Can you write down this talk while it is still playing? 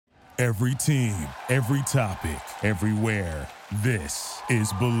Every team, every topic, everywhere. This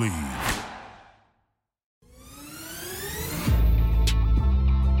is Believe.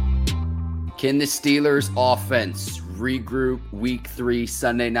 Can the Steelers offense regroup week 3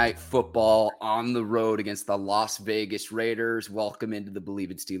 Sunday night football on the road against the Las Vegas Raiders? Welcome into the Believe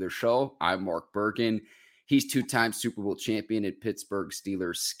in Steelers show. I'm Mark Bergen. He's two-time Super Bowl champion and Pittsburgh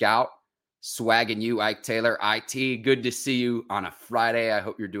Steelers scout. Swagging you, Ike Taylor. IT, good to see you on a Friday. I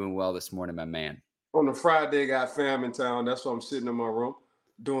hope you're doing well this morning, my man. On a Friday, got fam in town. That's why I'm sitting in my room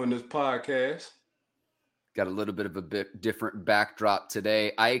doing this podcast. Got a little bit of a bit different backdrop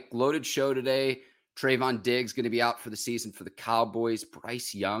today. Ike, loaded show today. Trayvon Diggs going to be out for the season for the Cowboys.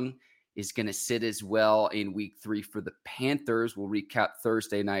 Bryce Young is going to sit as well in week 3 for the Panthers. We'll recap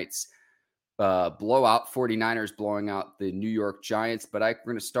Thursday night's blowout. 49ers blowing out the New York Giants. But Ike,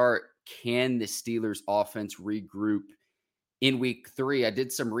 we're going to start. Can the Steelers offense regroup in week 3? I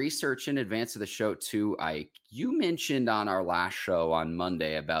did some research in advance of the show too, Ike. You mentioned on our last show on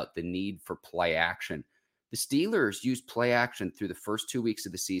Monday about the need for play action. The Steelers used play action through the first 2 weeks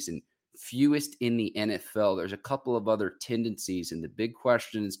of the season, fewest in the NFL. There's a couple of other tendencies, and the big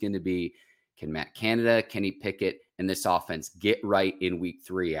question is going to be, can Matt Canada, Kenny Pickett, and this offense get right in week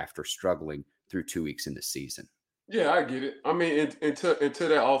 3 after struggling through 2 weeks in the season? Yeah, I get it. I mean, into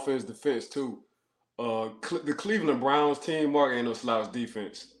that offense defense too. The Cleveland Browns team, Mark, ain't no slouch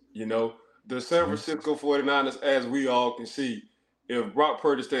defense. You know, the San Francisco 49ers, as we all can see, if Brock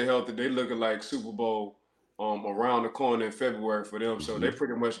Purdy stay healthy, they looking like Super Bowl around the corner in February for them. So they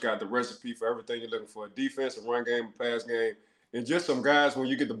pretty much got the recipe for everything you're looking for: a defense, a run game, a pass game, and just some guys when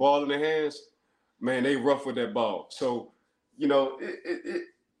you get the ball in their hands, man, they rough with that ball. So, you know,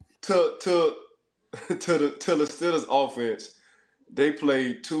 to the Steelers offense, they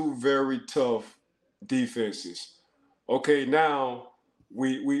played 2 very tough defenses. Okay, now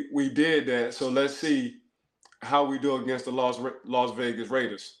we did that. So let's see how we do against the Las Vegas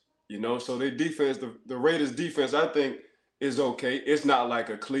Raiders. You know, so their defense, the Raiders defense, I think is okay. It's not like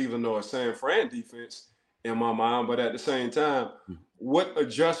a Cleveland or a San Fran defense in my mind, but at the same time, what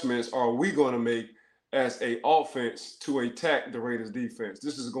adjustments are we going to make as a offense to attack the Raiders defense?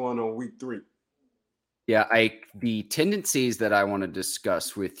 This is going on week 3. Yeah, Ike, the tendencies that I want to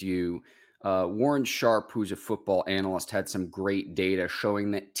discuss with you, Warren Sharp, who's a football analyst, had some great data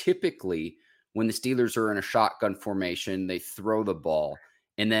showing that typically when the Steelers are in a shotgun formation, they throw the ball.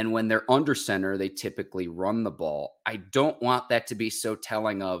 And then when they're under center, they typically run the ball. I don't want that to be so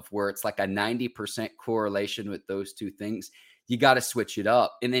telling of where it's like a 90% correlation with those two things. You got to switch it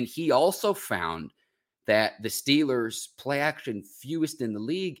up. And then he also found that the Steelers play action fewest in the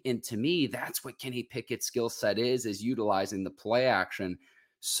league. And to me, that's what Kenny Pickett's skill set is utilizing the play action.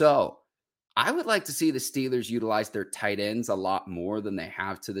 So I would like to see the Steelers utilize their tight ends a lot more than they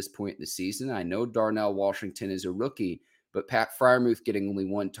have to this point in the season. I know Darnell Washington is a rookie, but Pat Freiermuth getting only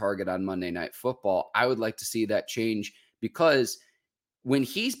 1 target on Monday Night Football, I would like to see that change, because when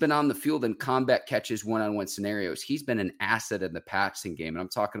he's been on the field in combat catches one-on-one scenarios, he's been an asset in the passing game. And I'm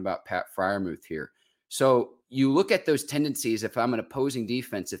talking about Pat Freiermuth here. So you look at those tendencies. If I'm an opposing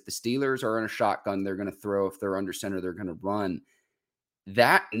defense, if the Steelers are in a shotgun, they're going to throw. If they're under center, they're going to run.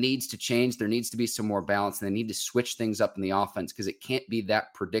 That needs to change. There needs to be some more balance. And they need to switch things up in the offense, because it can't be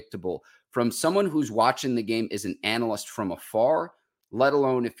that predictable. From someone who's watching the game as an analyst from afar, let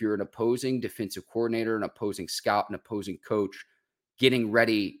alone if you're an opposing defensive coordinator, an opposing scout, an opposing coach, getting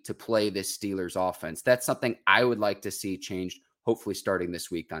ready to play this Steelers offense. That's something I would like to see changed, hopefully starting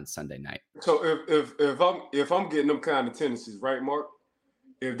this week on Sunday night. So if I'm getting them kind of tendencies, right, Mark?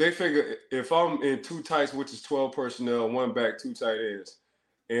 If they figure, if I'm in 2 tights, which is 12 personnel, 1 back, 2 tight ends,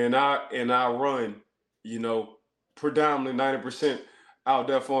 and I run, you know, predominantly 90% out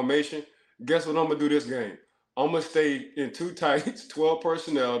that formation, guess what I'm gonna do this game? I'm gonna stay in 2 tights, 12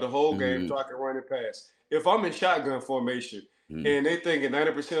 personnel the whole game, so I can run and pass. If I'm in shotgun formation and they thinking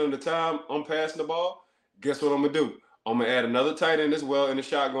 90% of the time I'm passing the ball, guess what I'm gonna do? I'm gonna add another tight end as well in the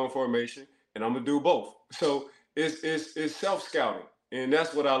shotgun formation, and I'm gonna do both. So it's self-scouting, and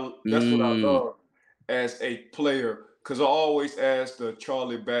that's what I love as a player, because I always ask the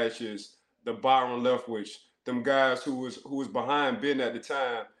Charlie Batches, the Byron Leftwich, them guys who was behind Ben at the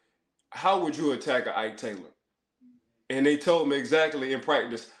time, how would you attack an Ike Taylor? And they told me exactly in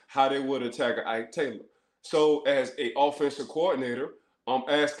practice how they would attack an Ike Taylor. So as an offensive coordinator, I'm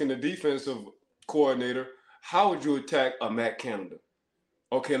asking the defensive coordinator, how would you attack a Matt Canada?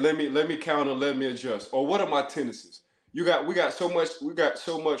 Okay, let me counter, let me adjust. Or what are my tendencies? We got so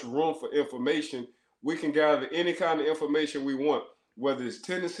much room for information. We can gather any kind of information we want, whether it's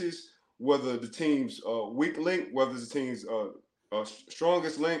tendencies, whether the team's weak link, whether it's the team's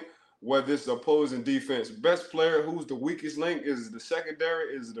strongest link. whether it's the opposing defense best player, who's the weakest link, is it the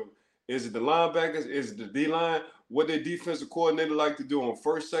secondary, is it the linebackers, is it the D-line, what their defensive coordinator like to do on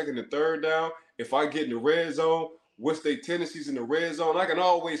first, second, and third down. If I get in the red zone, what's their tendencies in the red zone? I can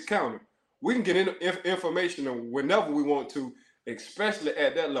always counter. We can get information whenever we want to, especially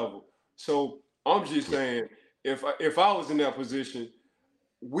at that level. So I'm just saying, if I was in that position,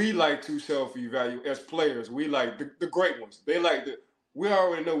 we like to self-evaluate as players. We like the great ones. They like we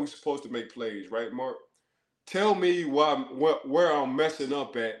already know we're supposed to make plays, right, Mark? Tell me where I'm messing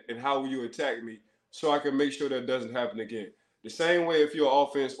up at and how you attack me so I can make sure that doesn't happen again. The same way if you're an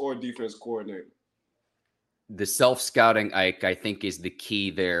offense or defense coordinator. The self-scouting, Ike, I think is the key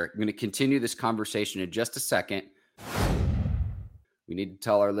there. I'm going to continue this conversation in just a second. We need to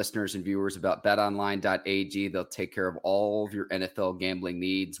tell our listeners and viewers about betonline.ag. They'll take care of all of your NFL gambling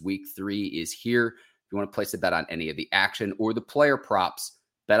needs. Week 3 is here. If you want to place a bet on any of the action or the player props,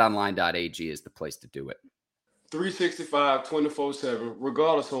 betonline.ag is the place to do it. 365, 24/7,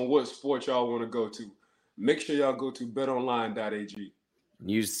 regardless on what sport y'all want to go to. Make sure y'all go to betonline.ag.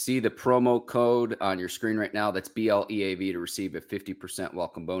 You see the promo code on your screen right now. That's BLEAV to receive a 50%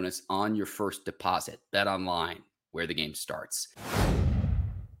 welcome bonus on your first deposit. BetOnline, where the game starts.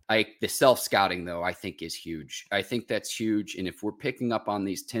 The self-scouting, though, I think is huge. I think that's huge. And if we're picking up on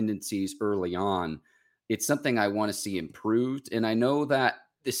these tendencies early on, it's something I want to see improved. And I know that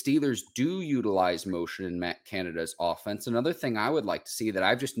the Steelers do utilize motion in Matt Canada's offense. Another thing I would like to see that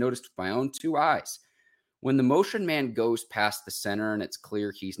I've just noticed with my own 2 eyes, when the motion man goes past the center and it's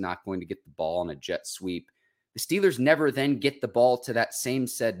clear he's not going to get the ball in a jet sweep, the Steelers never then get the ball to that same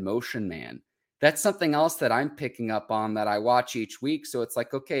said motion man. That's something else that I'm picking up on that I watch each week. So it's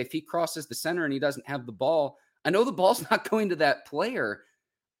like, okay, if he crosses the center and he doesn't have the ball, I know the ball's not going to that player.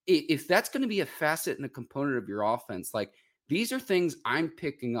 If that's going to be a facet and a component of your offense, like these are things I'm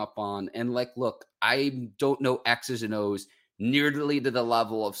picking up on. And like, look, I don't know X's and O's nearly to the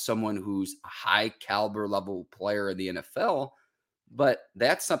level of someone who's a high caliber level player in the NFL, but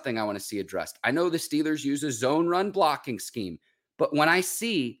that's something I want to see addressed. I know the Steelers use a zone run blocking scheme, but when I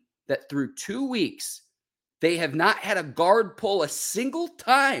see that through 2 weeks, they have not had a guard pull a single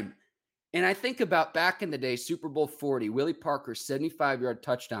time. And I think about back in the day, Super Bowl 40, Willie Parker's 75-yard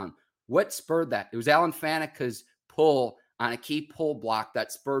touchdown. What spurred that? It was Alan Faneca's pull on a key pull block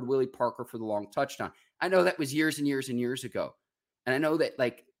that spurred Willie Parker for the long touchdown. I know that was years and years and years ago. And I know that,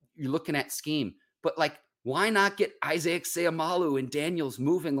 like, you're looking at scheme. But, like, why not get Isaac Seumalo and Daniels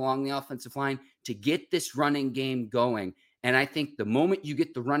moving along the offensive line to get this running game going? And I think the moment you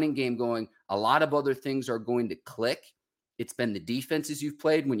get the running game going, a lot of other things are going to click. It's been the defenses you've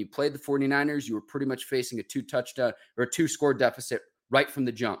played. When you played the 49ers, you were pretty much facing a 2-touchdown or a 2-score deficit right from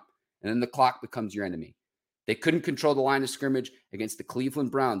the jump. And then the clock becomes your enemy. They couldn't control the line of scrimmage against the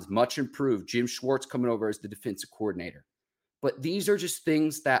Cleveland Browns, much improved. Jim Schwartz coming over as the defensive coordinator. But these are just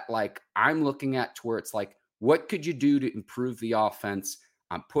things that, like, I'm looking at to where it's like, what could you do to improve the offense?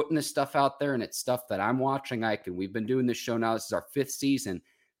 I'm putting this stuff out there, and it's stuff that I'm watching, Ike, and we've been doing this show now. This is our 5th season,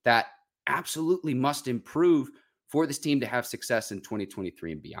 that absolutely must improve for this team to have success in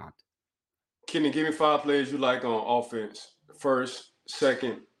 2023 and beyond. Kenny, give me 5 plays you like on offense, first,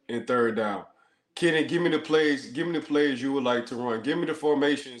 second, and third down. Kenny, give me the plays you would like to run. Give me the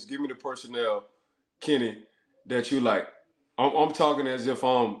formations, give me the personnel, Kenny, that you like. I'm talking as if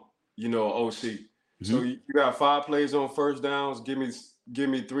I'm, OC. Mm-hmm. So you got 5 plays on first downs, give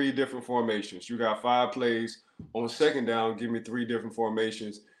me 3 different formations. You got 5 plays on second down, give me 3 different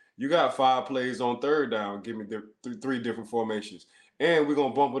formations. You got 5 plays on third down, give me 3 different formations. And we're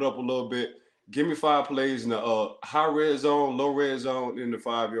going to bump it up a little bit. Give me 5 plays in the high red zone, low red zone, in the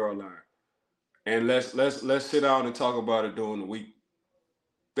 5-yard line. And let's sit down and talk about it during the week.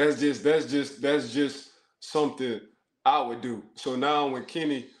 That's just something I would do. So now when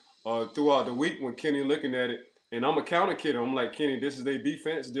Kenny, throughout the week, when Kenny looking at it, and I'm a counter kid, I'm like, Kenny, this is their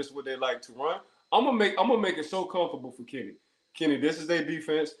defense. This is what they like to run. I'm gonna make it so comfortable for Kenny. Kenny, this is their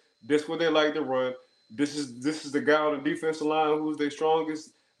defense. This is what they like to run. This is the guy on the defensive line who's their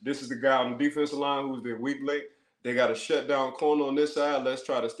strongest. This is the guy on the defensive line who's their weak link. They got a shutdown corner on this side. Let's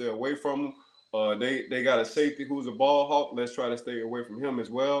try to stay away from them. They got a safety who's a ball hawk. Let's try to stay away from him as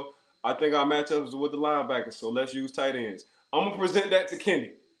well. I think our matchups is with the linebackers, so let's use tight ends. I'm going to present that to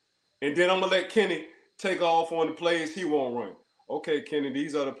Kenny, and then I'm going to let Kenny take off on the plays he won't run. Okay, Kenny,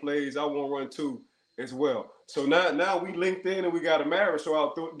 these are the plays I won't run too as well. So now we linked in and we got a marriage. So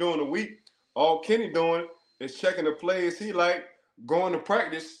out during the week, all Kenny doing is checking the plays he like, going to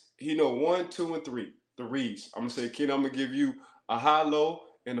practice. He know 1, 2, and 3, the reads. I'm going to say, Kenny, I'm going to give you a high-low,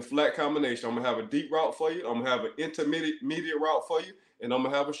 in the flat combination. I'm going to have a deep route for you. I'm going to have an intermediate route for you. And I'm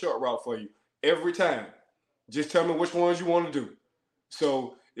going to have a short route for you every time. Just tell me which ones you want to do.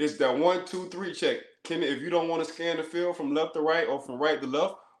 So it's that 1, 2, 3 check. If you don't want to scan the field from left to right or from right to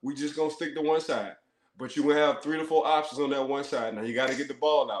left, we just going to stick to one side. But you will have 3 to 4 options on that one side. Now you got to get the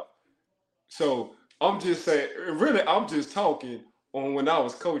ball out. So I'm just saying, really, I'm just talking on when I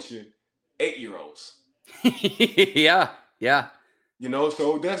was coaching 8-year-olds. Yeah.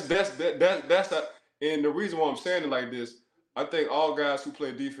 So that's and the reason why I'm saying it like this, I think all guys who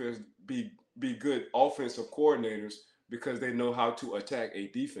play defense be good offensive coordinators because they know how to attack a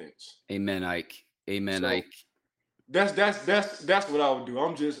defense. Amen, Ike. Amen, Ike. That's what I would do.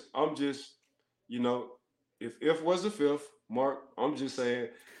 I'm just, if was the fifth, Mark, I'm just saying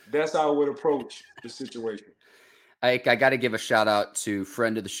that's how I would approach the situation. Ike, I got to give a shout out to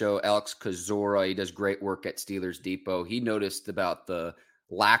friend of the show, Alex Kozora. He does great work at Steelers Depot. He noticed about the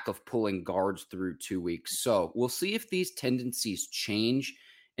lack of pulling guards through 2 weeks. So we'll see if these tendencies change.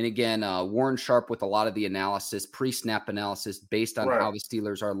 And again, Warren Sharp with a lot of the analysis, pre-snap analysis based on how the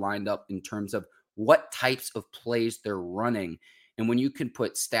Steelers are lined up in terms of what types of plays they're running. And when you can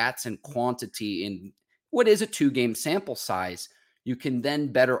put stats and quantity in what is a 2-game sample size, you can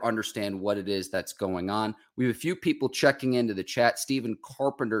then better understand what it is that's going on. We have a few people checking into the chat. Stephen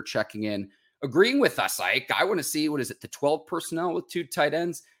Carpenter checking in, agreeing with us, Ike. I want to see, the 12 personnel with 2 tight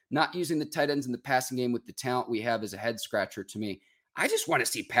ends? Not using the tight ends in the passing game with the talent we have is a head scratcher to me. I just want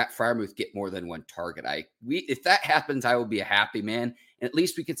to see Pat Freiermuth get more than 1 target, Ike. If that happens, I will be a happy man. And at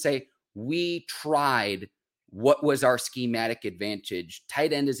least we could say we tried what was our schematic advantage.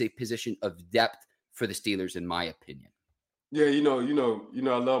 Tight end is a position of depth for the Steelers, in my opinion. Yeah,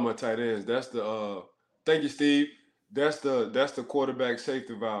 I love my tight ends. That's the thank you, Steve. That's the quarterback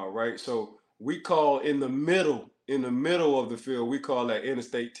safety valve, right? So we call in the middle of the field, we call that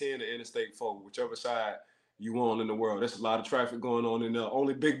Interstate 10 or Interstate 4, whichever side you want in the world. There's a lot of traffic going on in there.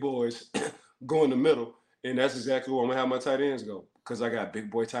 Only big boys go in the middle, and that's exactly where I'm gonna have my tight ends go because I got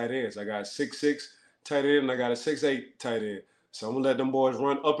big boy tight ends. I got 6'6" tight end and I got a 6'8" tight end. So I'm gonna let them boys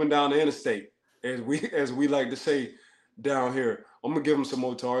run up and down the interstate, as we like to say down here. I'm gonna give them some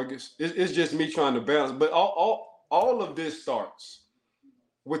more targets. It's just me trying to balance, but all of this starts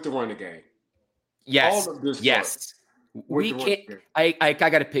with the running game. Yes. All of this yes. We can't. I got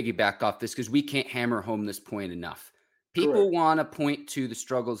to piggyback off this because we can't hammer home this point enough. People want to point to the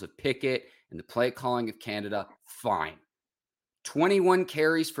struggles of Pickett and the play calling of Canada. Fine. 21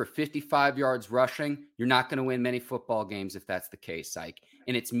 carries for 55 yards rushing. You're not going to win many football games if that's the case, Ike.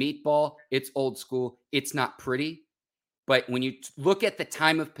 And it's meatball. It's old school. It's not pretty. But when you look at the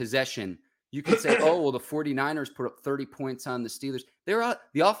time of possession, you can say, oh, well, the 49ers put up 30 points on the Steelers.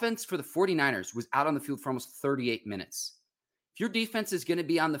 The offense for the 49ers was out on the field for almost 38 minutes. If your defense is going to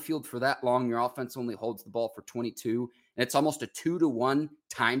be on the field for that long, your offense only holds the ball for 22, and it's almost a 2-to-1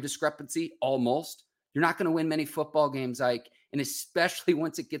 time discrepancy, almost, you're not going to win many football games, Ike. And especially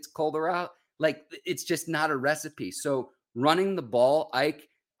once it gets colder out, like it's just not a recipe. So running the ball, Ike,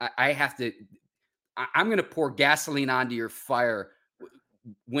 I'm going to pour gasoline onto your fire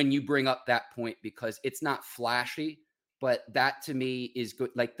when you bring up that point because it's not flashy, but that to me is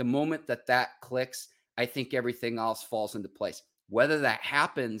good. Like the moment that clicks, I think everything else falls into place. Whether that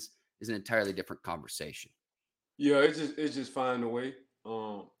happens is an entirely different conversation. Yeah, it's just finding a way.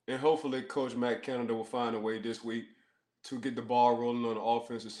 And hopefully Coach Matt Canada will find a way this week to get the ball rolling on the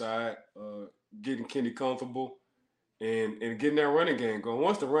offensive side, getting Kenny comfortable and getting that running game going.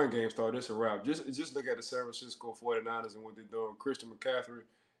 Once the run game starts, it's a wrap. Just look at the San Francisco 49ers and what they're doing. Christian McCaffrey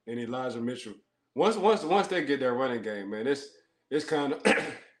and Elijah Mitchell. Once they get that running game, man, it's kind of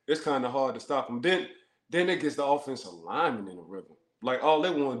it's kind of hard to stop them. Then it gets the offensive lineman in the rhythm. Like all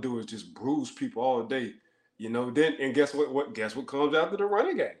they want to do is just bruise people all day, Then and guess what? Guess what comes after the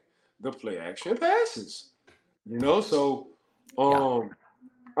running game? The play action passes. So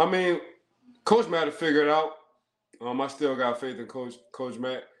I mean, Coach Matt to figure it out. I still got faith in Coach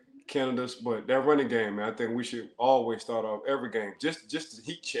Matt Canada's, but that running game, man, I think we should always start off every game just to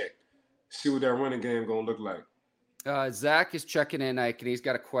heat check, see what that running game gonna look like. Zach is checking in, Ike, and he's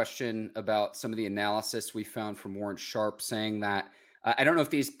got a question about some of the analysis we found from Warren Sharp, saying that I don't know if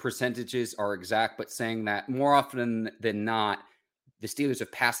these percentages are exact, but saying that more often than not, the Steelers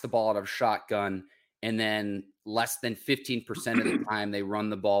have passed the ball out of shotgun, and then less than 15% of the time they run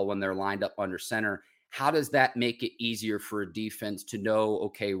the ball when they're lined up under center. How does that make it easier for a defense to know,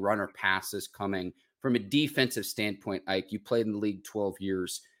 okay, run or pass is coming? From a defensive standpoint, Ike, you played in the league 12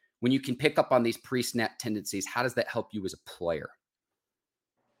 years. When you can pick up on these pre-snap tendencies, how does that help you as a player?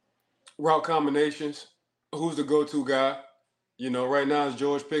 Route combinations. Who's the go-to guy? Right now it's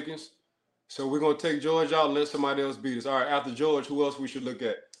George Pickens. So we're gonna take George out and let somebody else beat us. All right, after George, who else we should look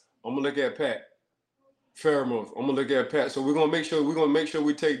at? I'm gonna look at Pat. Fairmouth. I'm gonna look at Pat. So we're gonna make sure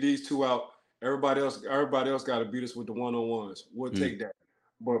we take these two out. Everybody else got to beat us with the one-on-ones. We'll take that.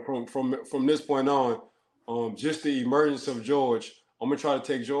 But from this point on, just the emergence of George, I'm gonna try to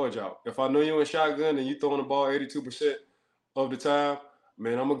take George out. If I know you're in shotgun and you throwing the ball 82% of the time,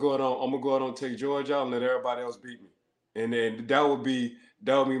 man, I'm gonna go out and take George out and let everybody else beat me. And then that would be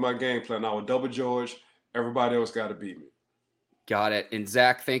my game plan. I would double George. Everybody else got to beat me. Got it. And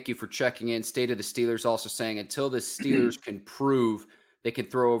Zach, thank you for checking in. State of the Steelers also saying until the Steelers can prove they can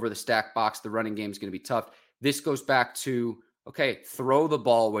throw over the stack box, the running game is going to be tough. This goes back to, okay, throw the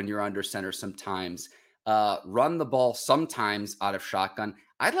ball when you're under center sometimes. Run the ball sometimes out of shotgun.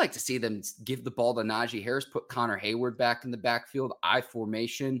 I'd like to see them give the ball to Najee Harris, put Connor Hayward back in the backfield, I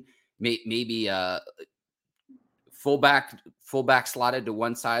formation, maybe fullback slotted to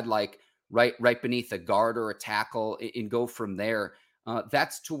one side, like right beneath a guard or a tackle, and go from there.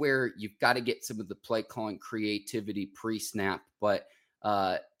 That's to where you've got to get some of the play calling creativity pre-snap. But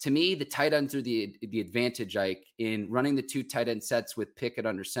to me, the tight ends are the advantage, Ike, in running the two tight end sets with Pickett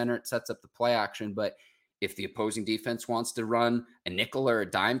under center. It sets up the play action. But if the opposing defense wants to run a nickel or a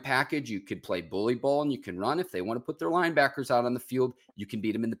dime package, you could play bully ball and you can run. If they want to put their linebackers out on the field, you can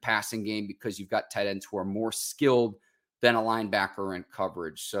beat them in the passing game because you've got tight ends who are more skilled than a linebacker in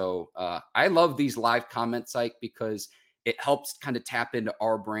coverage. So I love these live comments, Ike, because it helps kind of tap into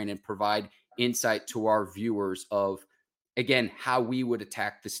our brain and provide insight to our viewers of, again, how we would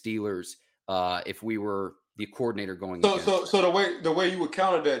attack the Steelers if we were the coordinator going against. So the way you would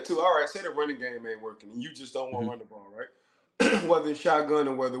counter that too. All right, say the running game ain't working, and you just don't want to run the ball, right? Whether it's shotgun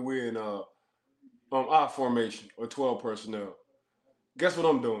or whether we're in I formation or 12 personnel. Guess what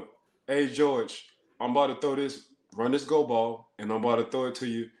I'm doing? Hey George, I'm about to run this go ball, and I'm about to throw it to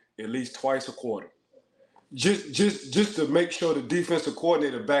you at least twice a quarter. Just to make sure the defensive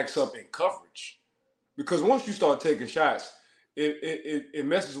coordinator backs up in coverage. Because once you start taking shots, it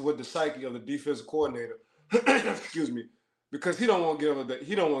messes with the psyche of the defensive coordinator. Excuse me, because he don't want to give up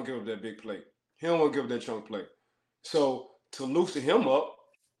that big play. He don't want to give up that chunk play. So to loosen him up,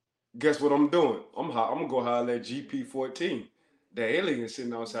 guess what I'm doing? I'm gonna go holler at GP14. The alien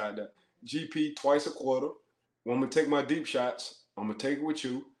sitting outside that. GP twice a quarter. When I'm gonna take my deep shots, I'm gonna take it with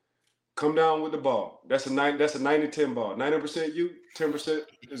you. Come down with the ball. That's a 90-10 ball. 90% you, 10%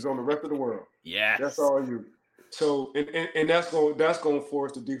 is on the rest of the world. Yes. That's all you. So and that's going to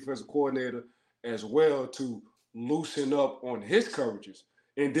force the defensive coordinator as well to loosen up on his coverages.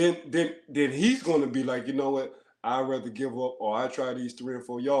 And then he's going to be like, you know what? I'd rather give up, or I try these 3 or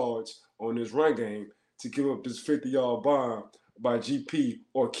 4 yards on this run game to give up this 50-yard bomb by GP,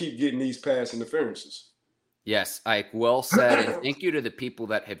 or keep getting these pass interferences. Yes, Ike, well said. And thank you to the people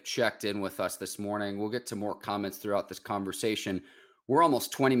that have checked in with us this morning. We'll get to more comments throughout this conversation. We're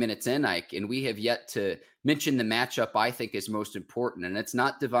almost 20 minutes in, Ike, and we have yet to mention the matchup I think is most important. And it's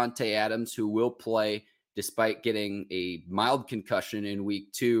not Devontae Adams, who will play despite getting a mild concussion in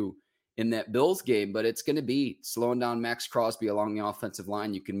week 2 in that Bills game, but it's going to be slowing down Max Crosby along the offensive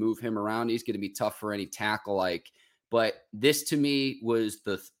line. You can move him around. He's going to be tough for any tackle, Ike. But this, to me, was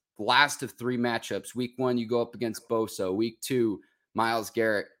the last of 3 matchups. Week 1, you go up against Bosa. Week 2, Myles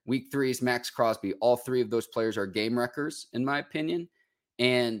Garrett. Week 3 is Max Crosby. All 3 of those players are game wreckers, in my opinion.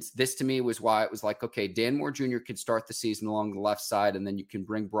 And this, to me, was why it was like, okay, Dan Moore Jr. can start the season along the left side, and then you can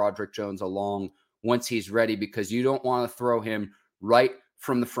bring Broderick Jones along once he's ready, because you don't want to throw him right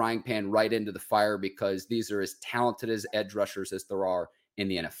from the frying pan right into the fire, because these are as talented as edge rushers as there are in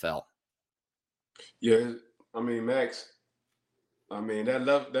the NFL. Yeah, I mean, Max, that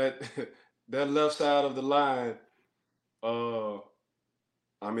left side of the line,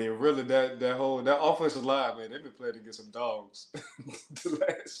 really that offensive line, man, they've been playing against some dogs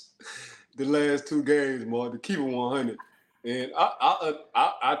the last 2 games, more to keep it 100. And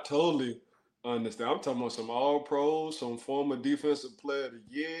I totally understand. I'm talking about some all pros, some former defensive player of the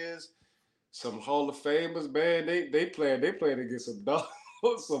years, some Hall of Famers, man. They playing against some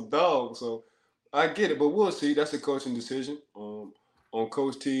dogs, some dogs. So I get it, but we'll see. That's a coaching decision on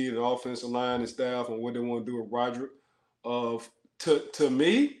Coach T and the offensive line and staff and what they want to do with Roderick. To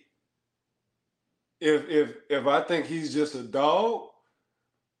me, if I think he's just a dog,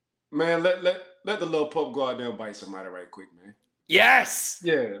 man, let the little pup go out there and bite somebody right quick, man. Yes.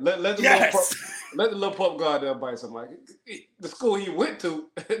 Yeah, let the little pup go out there and bite somebody. The school he went to,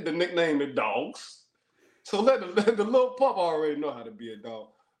 the nickname is Dogs. So let the little pup already know how to be a dog.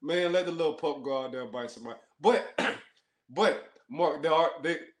 Man, let the little pup go out there and bite somebody. But Mark,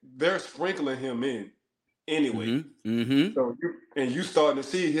 they're sprinkling him in anyway. So you starting to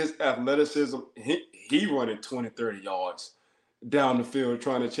see his athleticism. He running 20, 30 yards down the field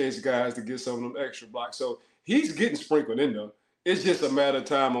trying to chase guys to get some of them extra blocks. So he's getting sprinkled in there. It's just a matter of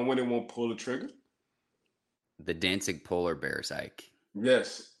time on when they won't pull the trigger. The Danzig polar bears, Ike.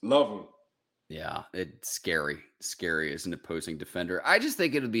 Yes, love them. Yeah, it's scary as an opposing defender. I just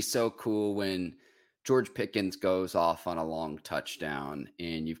think it would be so cool when George Pickens goes off on a long touchdown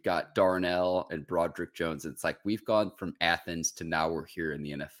and you've got Darnell and Broderick Jones. It's like we've gone from Athens to now we're here in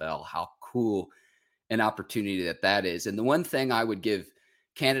the NFL. How cool an opportunity that is. And the one thing I would give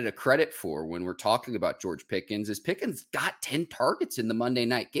Canada credit for when we're talking about George Pickens is Pickens got 10 targets in the Monday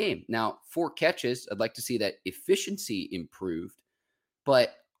night game. Now, 4 catches. I'd like to see that efficiency improved,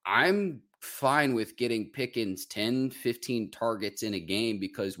 but I'm fine with getting Pickens 10, 15 targets in a game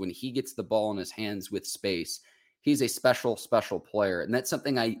because when he gets the ball in his hands with space, he's a special player. And that's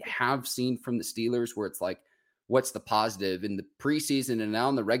something I have seen from the Steelers where it's like, what's the positive in the preseason and now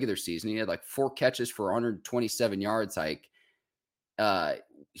in the regular season? He had like 4 catches for 127 yards. Like,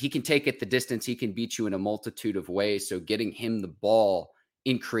 he can take it the distance. He can beat you in a multitude of ways. So getting him the ball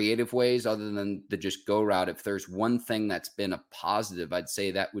in creative ways other than the just go route, if there's one thing that's been a positive, I'd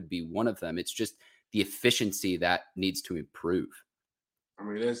say that would be one of them. It's just the efficiency that needs to improve. I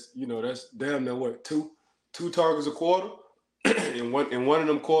mean, that's damn near what, two targets a quarter. in one of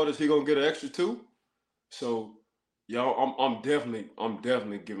them quarters, he gonna get an extra 2. So, y'all, I'm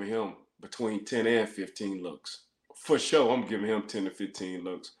definitely giving him between 10 and 15 looks. For sure, I'm giving him 10 to 15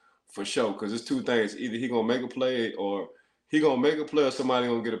 looks. For sure, because it's 2 things. Either he going to make a play or he going to make a play or somebody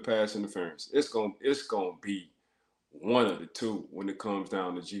going to get a pass interference. It's going to be one of the 2 when it comes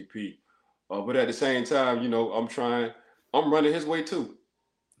down to GP. But at the same time, I'm running his way too.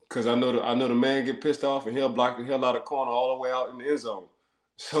 Because I know the man get pissed off and he'll block the hell out of corner all the way out in the end zone.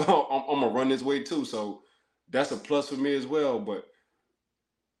 So I'm going to run this way too. So that's a plus for me as well. But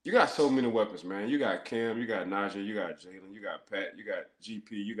you got so many weapons, man. You got Cam, you got Najee, you got Jalen, you got Pat, you got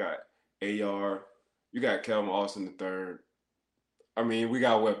GP, you got AR, you got Calvin Austin III. I mean, we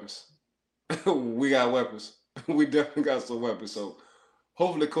got weapons. We got weapons. We definitely got some weapons. So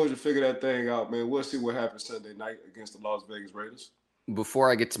hopefully coach will figure that thing out, man. We'll see what happens Sunday night against the Las Vegas Raiders. Before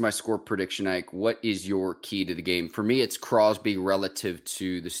I get to my score prediction, Ike, what is your key to the game? For me, it's Crosby relative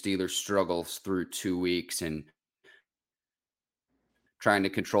to the Steelers' struggles through 2 weeks and trying to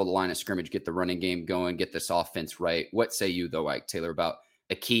control the line of scrimmage, get the running game going, get this offense right. What say you, though, Ike Taylor, about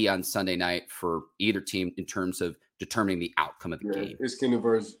a key on Sunday night for either team in terms of determining the outcome of the game? It's Kenny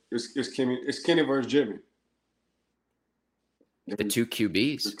versus Jimmy. The 2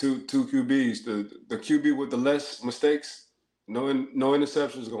 QBs. The two QBs. The QB with the less mistakes, no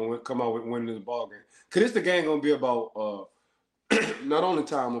interceptions, going to come out with winning this ball game. Because it's the game going to be about not only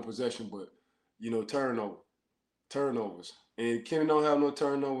time of possession, but turnovers. And Kenny don't have no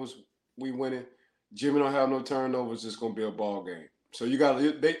turnovers, we winning. Jimmy don't have no turnovers, it's going to be a ball game. So you got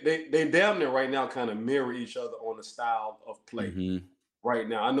they damn near right now kind of mirror each other on the style of play right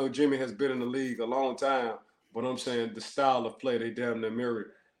now. I know Jimmy has been in the league a long time, but I'm saying the style of play, they damn near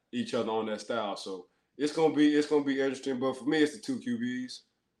mirror each other on that style. So it's gonna be interesting. But for me, it's the 2 QBs.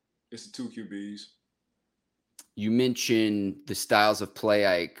 It's the 2 QBs. You mentioned the styles of play,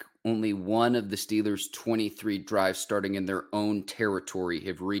 Ike. Only one of the Steelers' 23 drives starting in their own territory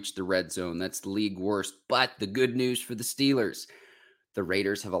have reached the red zone. That's the league worst. But the good news for the Steelers, the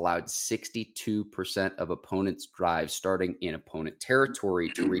Raiders have allowed 62% of opponents' drives starting in opponent territory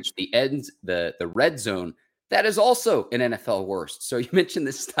to reach the red zone. That is also an NFL worst. So you mentioned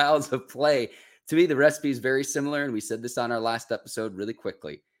the styles of play. To me, the recipe is very similar, and we said this on our last episode really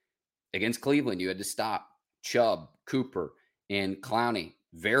quickly. Against Cleveland, you had to stop Chubb, Cooper, and Clowney.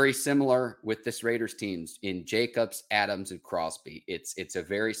 Very similar with this Raiders teams in Jacobs, Adams, and Crosby. It's a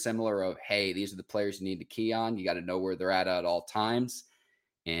very similar of, hey, these are the players you need to key on. You got to know where they're at all times.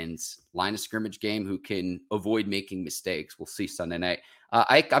 And line of scrimmage game who can avoid making mistakes. We'll see Sunday night.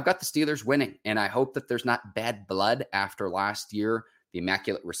 I've got the Steelers winning, and I hope that there's not bad blood after last year. The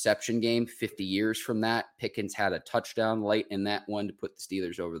Immaculate Reception game, 50 years from that. Pickens had a touchdown late in that one to put the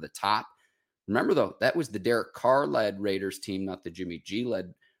Steelers over the top. Remember, though, that was the Derek Carr-led Raiders team, not the Jimmy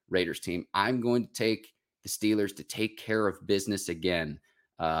G-led Raiders team. I'm going to take the Steelers to take care of business again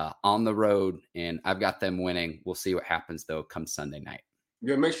on the road, and I've got them winning. We'll see what happens, though, come Sunday night.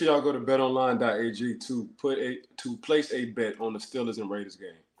 Yeah, make sure y'all go to betonline.ag to place a bet on the Steelers and Raiders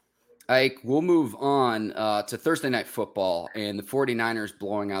game. Ike, we'll move on to Thursday Night Football and the 49ers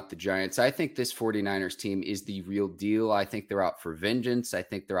blowing out the Giants. I think this 49ers team is the real deal. I think they're out for vengeance. I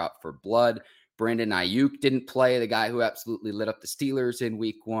think they're out for blood. Brandon Ayuk didn't play, the guy who absolutely lit up the Steelers in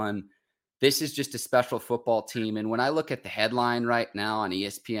week 1. this is just a special football team. And when I look at the headline right now on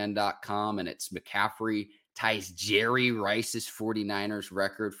ESPN.com, and it's McCaffrey ties Jerry Rice's 49ers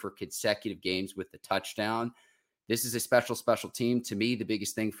record for consecutive games with the touchdown. This is a special team. To me, the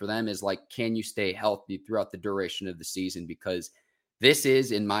biggest thing for them is, like, can you stay healthy throughout the duration of the season? Because this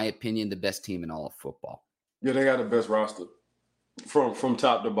is, in my opinion, the best team in all of football. Yeah, they got the best roster from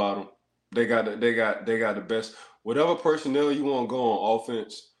top to bottom. They got the best. Whatever personnel you want to go on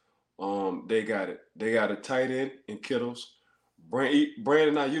offense, they got it. They got a tight end in Kittles.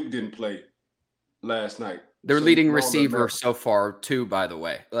 Brandon Ayuk didn't play last night. Their leading receiver so far, too, by the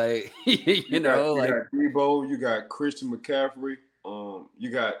way. Like, you got Debo, you got Christian McCaffrey,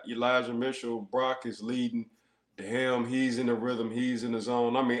 you got Elijah Mitchell. Brock is leading. Damn, he's in the rhythm. He's in the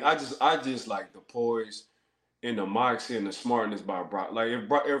zone. I mean, I just like the poise and the moxie and the smartness by Brock. Like,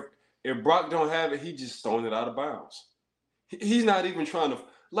 if Brock don't have it, he just throwing it out of bounds. He's not even trying to,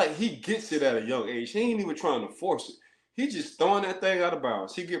 like, he gets it at a young age. He ain't even trying to force it. He just throwing that thing out of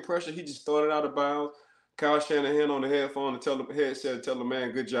bounds. He get pressure, he just throwing it out of bounds. Kyle Shanahan on the headphone and tell the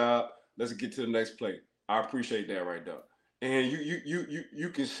man, good job. Let's get to the next play. I appreciate that right there. And you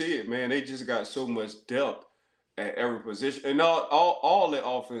can see it, man. They just got so much depth at every position. And all the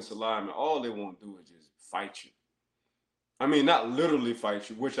offensive linemen, all they want to do is just fight you. I mean, not literally fight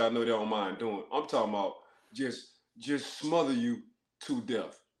you, which I know they don't mind doing. I'm talking about just smother you to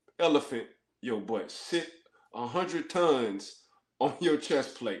death. Elephant your butt. Sit 100 tons on your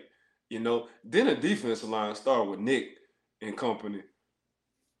chest plate. You know, then a defensive line start with Nick and company.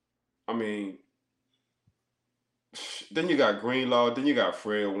 I mean, then you got Greenlaw, then you got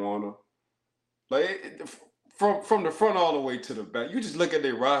Fred Warner. Like, from the front all the way to the back, you just look at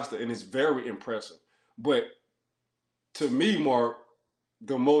their roster and it's very impressive. But to me, Mark,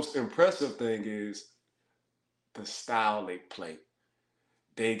 the most impressive thing is the style they play.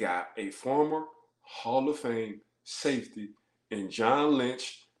 They got a former Hall of Fame safety in John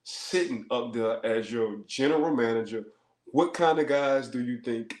Lynch sitting up there as your general manager. What kind of guys do you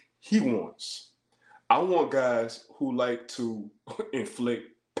think he wants? I want guys who like to inflict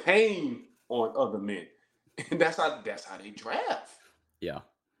pain on other men. And that's how they draft. Yeah.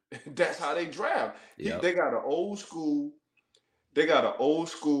 That's how they draft. Yep. They got an old school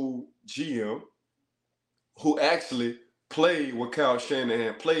GM who actually played for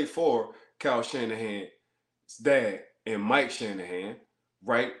Kyle Shanahan's dad and Mike Shanahan,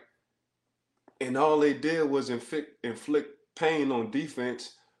 right? And all they did was inflict pain on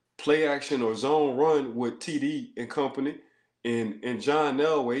defense, play action or zone run with TD and company, and John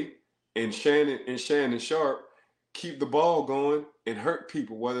Elway and Shannon Sharp keep the ball going and hurt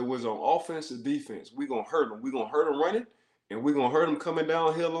people, whether it was on offense or defense. We're going to hurt them. We're going to hurt them running, and we're going to hurt them coming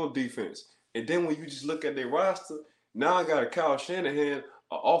downhill on defense. And then when you just look at their roster, now I got a Kyle Shanahan,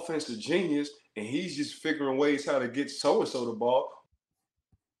 an offensive genius, and he's just figuring ways how to get so-and-so the ball.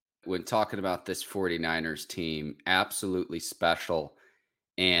 When talking about this 49ers team, absolutely special.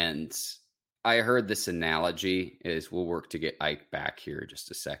 And I heard this analogy is, we'll work to get Ike back here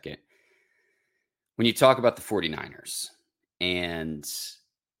just a second. When you talk about the 49ers, and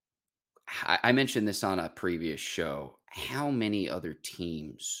I mentioned this on a previous show, how many other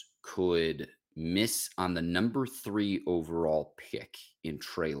teams could miss on the number 3 overall pick in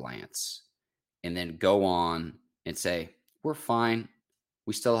Trey Lance and then go on and say, we're fine.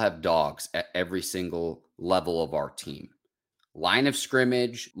 We still have dogs at every single level of our team. Line of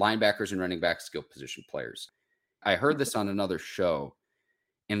scrimmage, linebackers and running back, skill position players. I heard this on another show,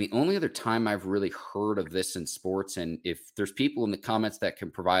 and the only other time I've really heard of this in sports, and if there's people in the comments that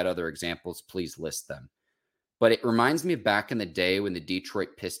can provide other examples, please list them. But it reminds me of back in the day when the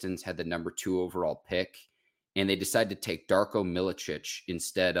Detroit Pistons had the number 2 overall pick, and they decided to take Darko Milicic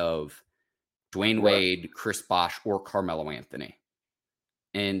instead of Dwayne Wade, Chris Bosh, or Carmelo Anthony.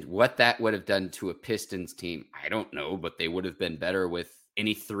 And what that would have done to a Pistons team, I don't know, but they would have been better with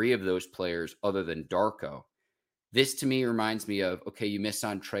any 3 of those players other than Darko. This to me reminds me of, okay, you miss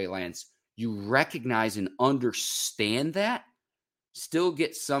on Trey Lance. You recognize and understand that, still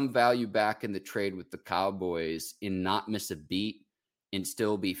get some value back in the trade with the Cowboys and not miss a beat and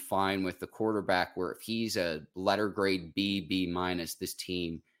still be fine with the quarterback, where if he's a letter grade B minus, this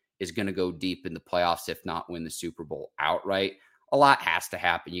team is going to go deep in the playoffs, if not win the Super Bowl outright. A lot has to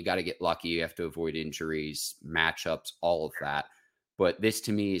happen. You got to get lucky. You have to avoid injuries, matchups, all of that. But this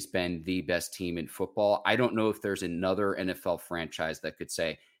to me has been the best team in football. I don't know if there's another NFL franchise that could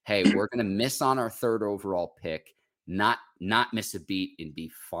say, hey, we're going to miss on our 3rd overall pick, not miss a beat and be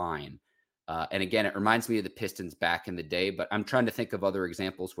fine. And again, it reminds me of the Pistons back in the day, but I'm trying to think of other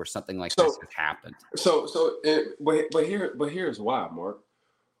examples where something like this has happened. But here's why, Mark.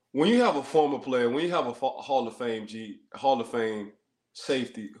 when you have a former player, when you have a Hall of Fame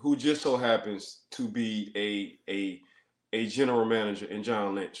safety who just so happens to be a general manager in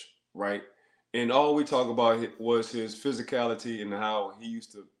John Lynch, right? And all we talk about was his physicality and how he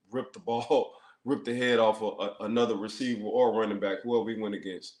used to rip the ball, rip the head off another receiver or running back, whoever he went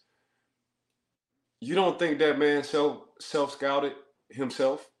against. You don't think that man self scouted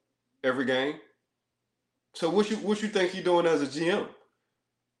himself every game? So what you think he doing as a GM?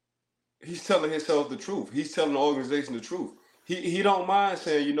 He's telling himself the truth. He's telling the organization the truth. He don't mind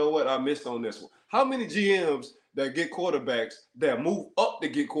saying, you know what, I missed on this one. How many GMs that get quarterbacks that move up to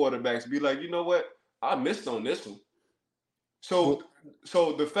get quarterbacks be like, you know what, I missed on this one. So Well,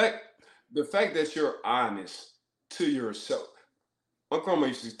 so the fact that you're honest to yourself. My grandma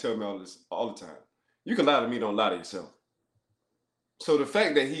used to tell me all this all the time. You can lie to me, don't lie to yourself. So the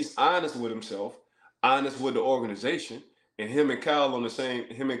fact that he's honest with himself, honest with the organization, and him and Kyle on the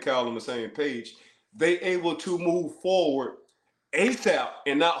same page, they able to move forward ASAP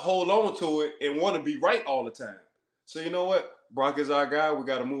and not hold on to it and want to be right all the time. So you know what? Brock is our guy. We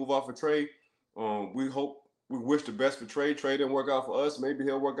got to move off of Trey. We wish the best for Trey. Trey didn't work out for us. Maybe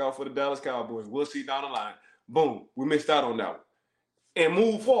he'll work out for the Dallas Cowboys. We'll see down the line. Boom. We missed out on that one. And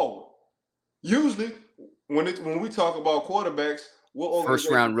move forward. Usually, when we talk about quarterbacks, what first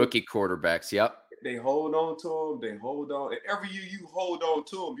organization round rookie quarterbacks. Yep. they hold on to them, they hold on. And every year you hold on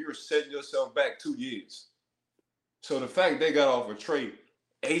to them, you're setting yourself back 2 years. So the fact they got off a trade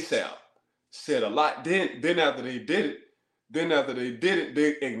ASAP said a lot. Then after they did it,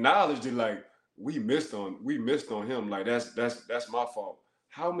 they acknowledged it like we missed on him. Like that's my fault.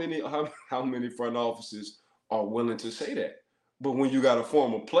 How many front offices are willing to say that? But when you got a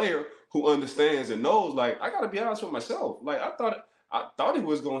former player who understands and knows, like I gotta be honest with myself. Like I thought he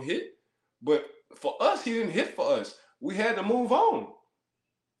was gonna hit, but for us, he didn't hit for us. We had to move on.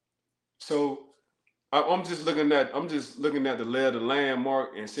 So I'm just looking at the lay of the land,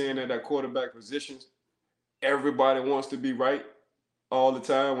 Mark, and seeing that quarterback positions, everybody wants to be right all the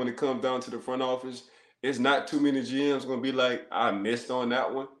time when it comes down to the front office. It's not too many GMs gonna be like, I missed on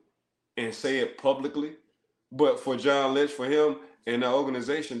that one and say it publicly. But for John Lynch, for him and the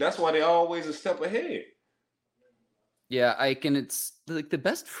organization, that's why they always a step ahead. Yeah, and it's like the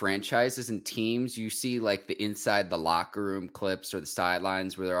best franchises and teams. You see like the inside the locker room clips or the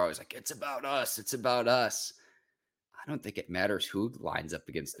sidelines where they're always like, it's about us. It's about us. I don't think it matters who lines up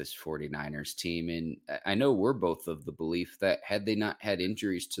against this 49ers team. And I know we're both of the belief that had they not had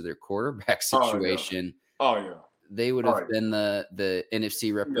injuries to their quarterback situation, Oh yeah. they would have been the NFC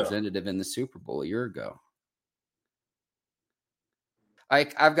Yeah. representative in the Super Bowl a year ago.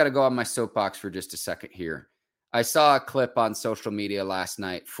 I've got to go on my soapbox for just a second here. I saw a clip on social media last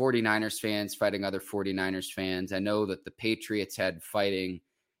night, 49ers fans fighting other 49ers fans. I know that the Patriots had fighting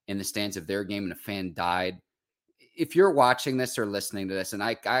in the stands of their game and a fan died. If you're watching this or listening to this, and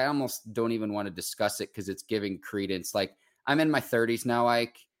I almost don't even want to discuss it because it's giving credence. Like I'm in my 30s now,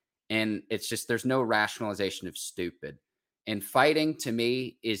 Ike, and it's just there's no rationalization of stupid. And fighting to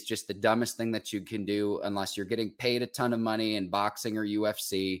me is just the dumbest thing that you can do unless you're getting paid a ton of money in boxing or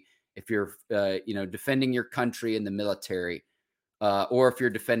UFC. If you're, defending your country in the military, or if you're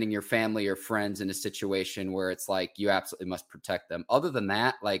defending your family or friends in a situation where it's like you absolutely must protect them. Other than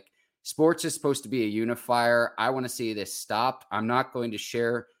that, like sports is supposed to be a unifier. I want to see this stop. I'm not going to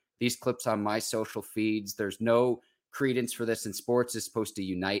share these clips on my social feeds. There's no credence for this, and sports is supposed to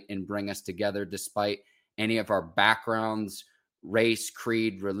unite and bring us together despite any of our backgrounds, race,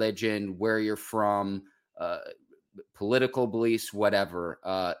 creed, religion, where you're from, political beliefs, whatever.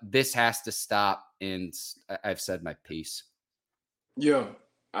 This has to stop, and I've said my piece. Yeah,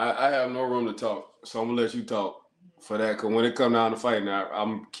 I have no room to talk, so I'm gonna let you talk for that. Cause when it come down to fighting,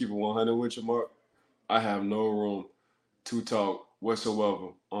 I'm keeping 100 with you, Mark. I have no room to talk whatsoever.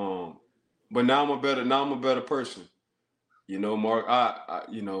 But now I'm a better person. You know, Mark.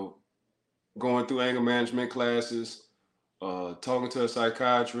 Going through anger management classes, talking to a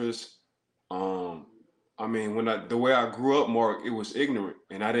psychiatrist. I mean, the way I grew up, Mark, it was ignorant,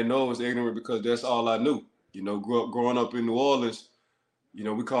 and I didn't know it was ignorant because that's all I knew. You know, growing up in New Orleans. You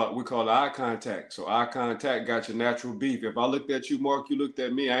know, we call it eye contact. So eye contact got your natural beef. If I looked at you, Mark, you looked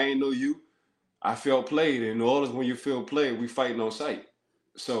at me, I ain't know you. I felt played. In New Orleans, when you feel played, we fighting on sight.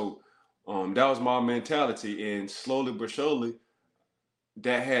 So that was my mentality. And slowly but surely,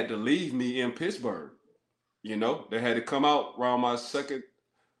 that had to leave me in Pittsburgh. You know, that had to come out around my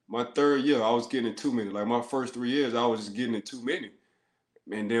third year. I was getting too many. Like my first 3 years, I was just getting it too many.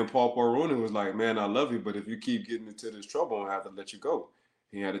 And then Paul Rooney was like, man, I love you, but if you keep getting into this trouble, I'm gonna have to let you go.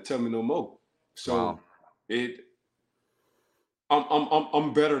 He had to tell me no more. So Wow.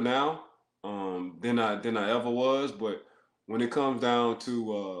 I'm better now than I ever was. But when it comes down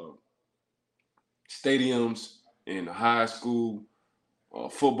to stadiums in high school,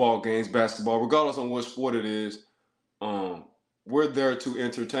 football games, basketball, regardless on what sport it is, um, we're there to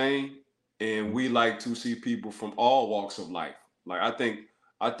entertain, and we like to see people from all walks of life. Like I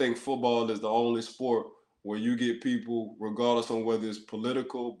think football is the only sport where you get people, regardless on whether it's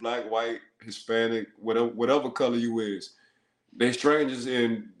political, black, white, Hispanic, whatever color you is, they strangers.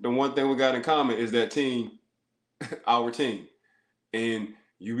 And the one thing we got in common is that team, our team, and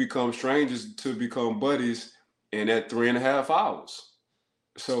you become strangers to become buddies in that 3.5 hours.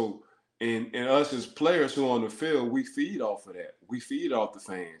 So, and us as players who are on the field, we feed off of that. We feed off the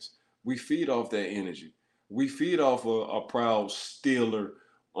fans. We feed off that energy. We feed off a proud Steeler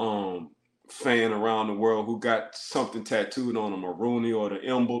fan around the world who got something tattooed on them, a Rooney or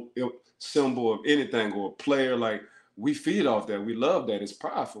the symbol of anything, or a player. Like, we feed off that. We love that. It's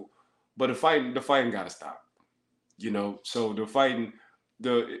powerful. But the fighting got to stop. So the fighting,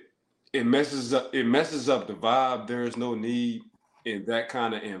 the it messes up the vibe. There is no need in that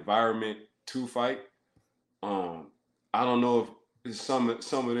kind of environment to fight. um I don't know if some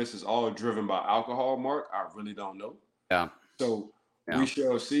of this is all driven by alcohol, Mark. I really don't know. Yeah. So we Yeah.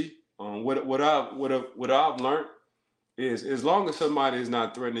 shall see. What I've learned is, as long as somebody is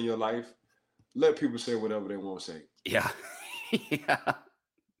not threatening your life, let people say whatever they want to say. Yeah. Yeah.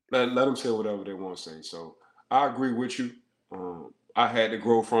 Let them say whatever they want to say. So I agree with you. I had to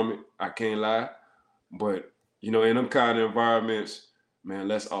grow from it. I can't lie. But in them kind of environments, man,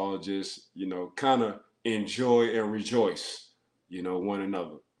 let's all just kind of enjoy and rejoice, one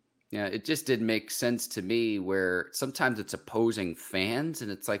another. Yeah, it just didn't make sense to me where sometimes it's opposing fans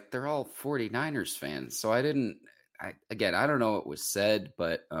and it's like they're all 49ers fans. So I don't know what was said,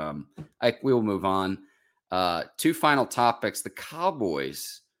 but we'll move on. Two final topics. The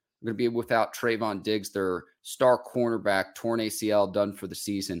Cowboys are going to be without Trayvon Diggs, their star cornerback, torn ACL, done for the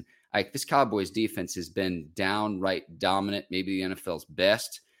season. This Cowboys defense has been downright dominant, maybe the NFL's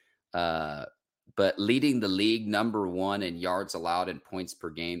best. But leading the league number one in yards allowed and points per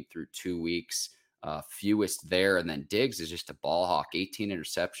game through 2 weeks, fewest there. And then Diggs is just a ball hawk, 18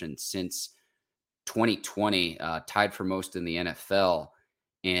 interceptions since 2020, tied for most in the NFL.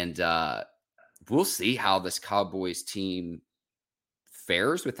 And we'll see how this Cowboys team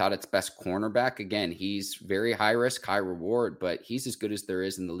fares without its best cornerback. Again, he's very high risk, high reward, but he's as good as there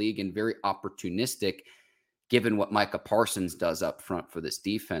is in the league and very opportunistic given what Micah Parsons does up front for this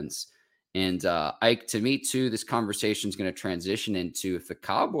defense. And Ike, to me too, this conversation is going to transition into, if the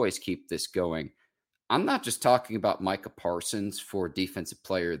Cowboys keep this going, I'm not just talking about Micah Parsons for Defensive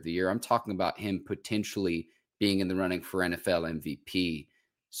Player of the Year. I'm talking about him potentially being in the running for NFL MVP.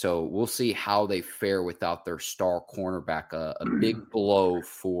 So we'll see how they fare without their star cornerback, a big blow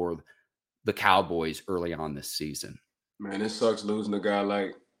for the Cowboys early on this season. Man, it sucks losing a guy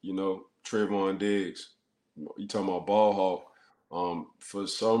like, Trayvon Diggs. You talking about ball hawk. For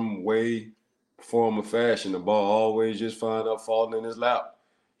some way, form, or fashion, the ball always just find up falling in his lap.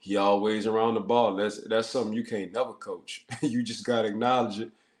 He always around the ball. That's something you can't never coach. You just gotta acknowledge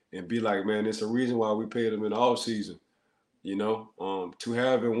it and be like, man, it's a reason why we paid him in the offseason. To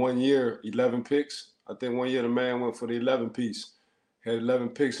have in 1 year 11 picks. I think 1 year the man went for the 11 piece. Had 11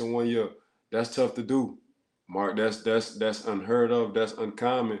 picks in 1 year. That's tough to do, Mark. That's unheard of. That's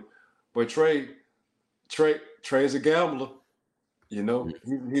uncommon. But Trey's a gambler.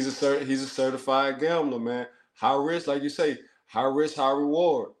 He's a certified gambler, man. High risk, like you say, high risk, high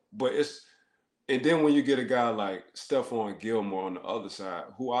reward. And then when you get a guy like Stephon Gilmore on the other side,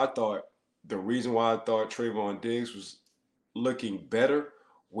 who the reason why I thought Trayvon Diggs was looking better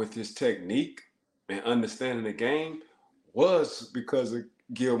with his technique and understanding the game was because of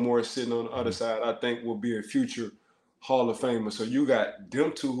Gilmore sitting on the other side. I think will be a future Hall of Famer. So you got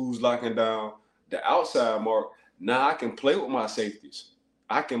them two who's locking down the outside, Mark. Now I can play with my safeties.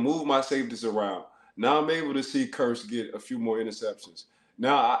 I can move my safeties around. Now I'm able to see Kurtz get a few more interceptions.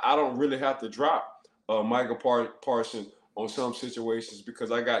 Now I don't really have to drop Michael Parsons on some situations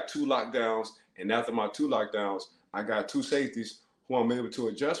because I got two lockdowns, and after my two lockdowns, I got two safeties who I'm able to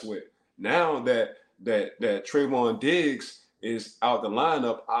adjust with. Now that Trayvon Diggs is out the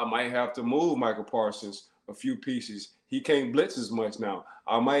lineup, I might have to move Michael Parsons a few pieces. He can't blitz as much now.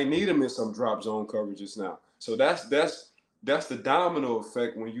 I might need him in some drop zone coverages now. So that's the domino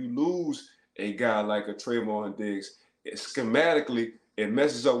effect when you lose a guy like a Trayvon Diggs. Schematically, it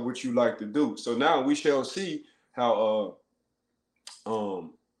messes up what you like to do. So now we shall see how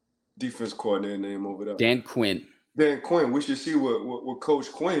defense coordinator name over there. Dan Quinn. We should see what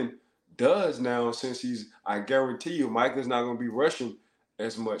Coach Quinn does now, since I guarantee you, Micah's not going to be rushing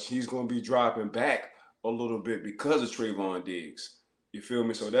as much. He's going to be dropping back a little bit because of Trayvon Diggs. You feel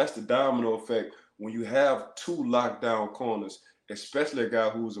me? So that's the domino effect when you have two lockdown corners, especially a guy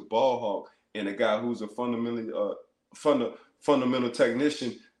who's a ball hawk and a guy who's a fundamental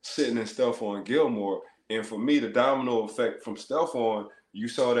technician sitting in Stephon Gilmore. And for me, the domino effect from Stephon, you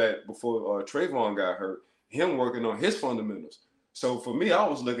saw that before Trayvon got hurt, him working on his fundamentals. So for me, I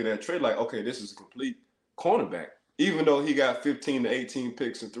was looking at Trey like, okay, this is a complete cornerback. Even though he got 15 to 18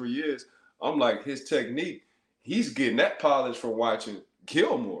 picks in 3 years, I'm like, his technique, he's getting that polish from watching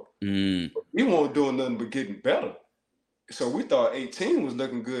Gilmore. He wasn't doing nothing but getting better. So we thought 18 was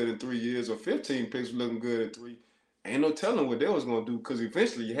looking good in 3 years or 15 picks was looking good in 3. Ain't no telling what they was going to do because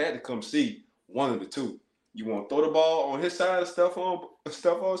eventually you had to come see one of the two. You want to throw the ball on his side of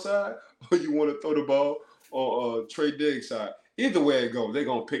Stephon side, or you want to throw the ball on Trey Diggs' side. Either way it goes, they're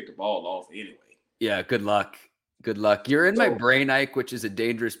going to pick the ball off anyway. Yeah, good luck. Good luck. You're in my brain, Ike, which is a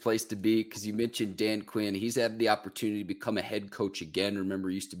dangerous place to be because you mentioned Dan Quinn. He's had the opportunity to become a head coach again. Remember,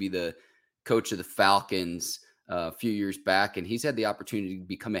 he used to be the coach of the Falcons a few years back, and he's had the opportunity to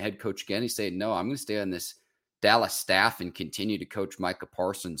become a head coach again. He's saying, no, I'm going to stay on this Dallas staff and continue to coach Micah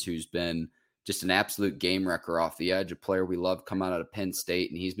Parsons, who's been just an absolute game wrecker off the edge, a player we love come out of Penn State,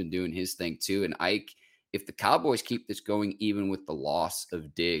 and he's been doing his thing too. And Ike, if the Cowboys keep this going, even with the loss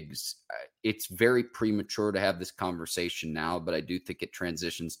of Diggs, it's very premature to have this conversation now, but I do think it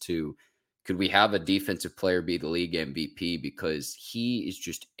transitions to, could we have a defensive player be the league MVP? Because he is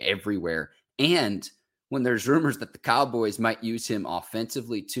just everywhere. And when there's rumors that the Cowboys might use him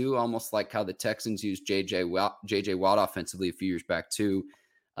offensively too, almost like how the Texans used J.J. Watt offensively a few years back too,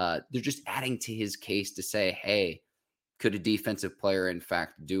 they're just adding to his case to say, hey, could a defensive player, in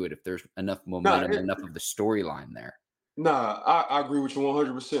fact, do it if there's enough momentum, enough of the storyline there? I agree with you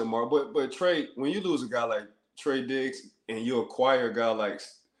 100%, Mark. But Trey, when you lose a guy like Trey Diggs and you acquire a guy like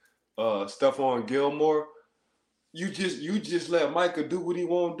Stephon Gilmore, you just let Micah do what he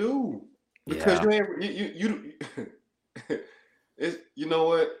won't do because you it's, you know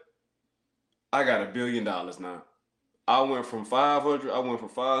what? I got $1 billion now. I went from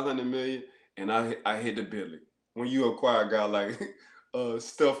 500 million, and I hit the billion. When you acquire a guy like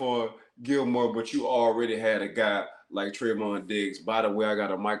Stephon Gilmore, but you already had a guy like Trayvon Diggs. By the way, I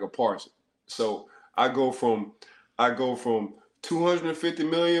got a Micah Parsons. So I go from 250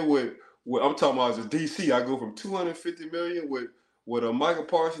 million with I'm talking about as a DC. I go from 250 million with a Micah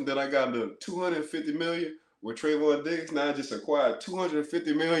Parsons, then I got the 250 million with Trayvon Diggs. Now I just acquired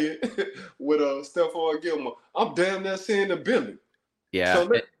 250 million with Stephon Gilmore. I'm damn near seeing the billion. Yeah.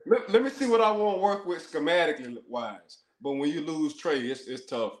 So let me see what I want to work with schematically wise. But when you lose Trey, it's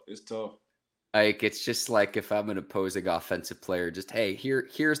tough. It's tough. Like, it's just like if I'm an opposing offensive player, just, hey,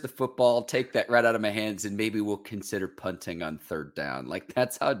 here's the football, take that right out of my hands, and maybe we'll consider punting on third down. Like,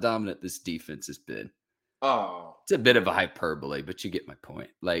 that's how dominant this defense has been. Oh, it's a bit of a hyperbole, but you get my point.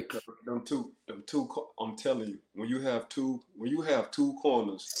 Like them two, I'm telling you, when you have two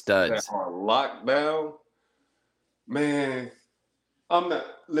corners studs that are locked down, man, I'm not.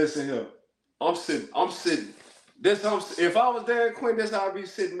 Listen here, I'm sitting. If I was Dan Quinn, this how I'd be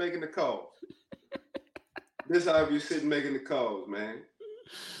sitting making the calls. This how I'd be sitting making the calls, man.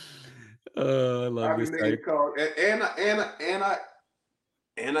 Oh, I love this. I'd be making the calls,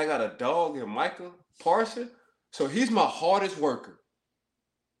 and I got a dog in Micah Parsons, so he's my hardest worker,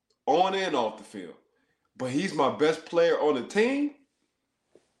 on and off the field. But he's my best player on the team,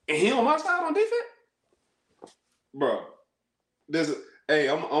 and he on my side on defense, bro. Hey,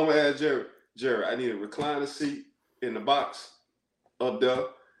 I'm gonna add Jared. Jared, I need a recliner seat in the box up there,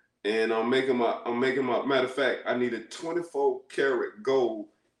 and I'm making my matter of fact, I need a 24 karat gold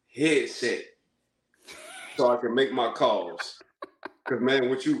headset so I can make my calls. Cause man,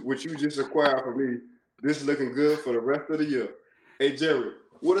 what you just acquired for me, this is looking good for the rest of the year. Hey Jared,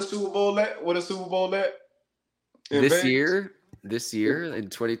 what a Super Bowl at? This year in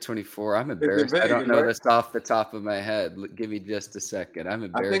 2024, I'm embarrassed. Vegas, I don't know this off the top of my head. Give me just a second. I'm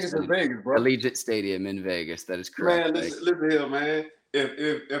embarrassed. I think it's in Vegas, bro. Allegiant Stadium in Vegas. That is correct. Man, listen here, man.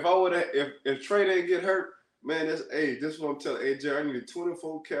 If I would have if Trey didn't get hurt, man, this is what I'm telling. Hey, Jared, I need a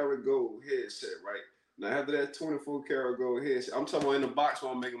 24 karat gold headset, right? Now after that 24 karat gold headset, I'm talking about in the box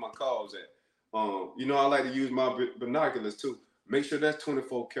where I'm making my calls at. I like to use my binoculars too. Make sure that's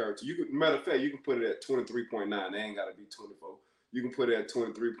 24 karat. Matter of fact, you can put it at 23.9. They ain't gotta be 24. You can put it at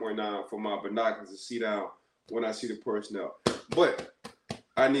 23.9 for my binoculars to see down when I see the personnel. But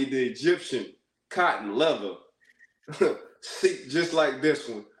I need the Egyptian cotton leather seat just like this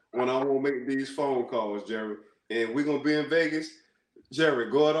one when I want to make these phone calls, Jerry. And we're going to be in Vegas.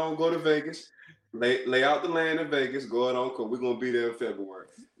 Jared, go on, go to Vegas, lay out the land in Vegas, go on, cause we're gonna be there in February.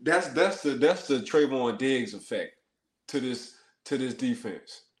 That's the Trayvon Diggs effect to this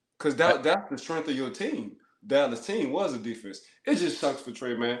defense, cause that's the strength of your team. Dallas team was a defense. It just sucks for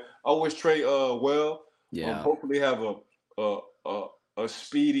Trey, man. I wish Trey Yeah. hopefully have a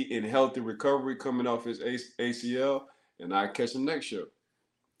speedy and healthy recovery coming off his ACL, and I catch him next year.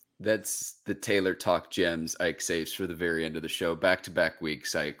 That's the Taylor Talk Gems Ike saves for the very end of the show. Back-to-back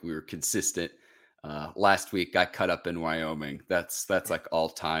weeks, Ike. We were consistent. Last week got cut up in Wyoming. That's like all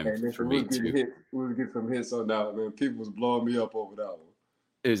time for me too. We was getting some hits on that, man. People was blowing me up over that one.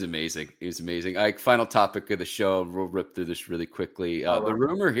 It was amazing. It was amazing. Ike, final topic of the show. We'll rip through this really quickly. Right. The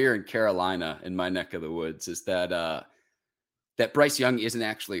rumor here in Carolina, in my neck of the woods, is that that Bryce Young isn't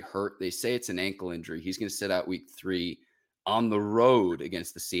actually hurt. They say it's an ankle injury. He's going to sit out week 3 on the road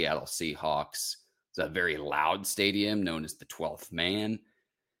against the Seattle Seahawks. It's a very loud stadium known as the 12th Man.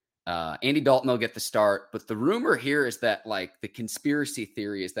 Andy Dalton will get the start, but the rumor here is that, like, the conspiracy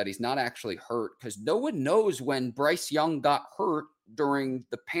theory is that he's not actually hurt, because no one knows when Bryce Young got hurt during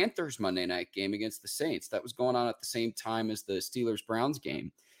the Panthers Monday night game against the Saints. That was going on at the same time as the Steelers-Browns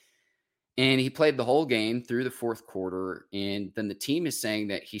game. And he played the whole game through the fourth quarter. And then the team is saying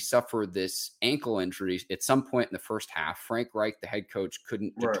that he suffered this ankle injury at some point in the first half. Frank Reich, the head coach,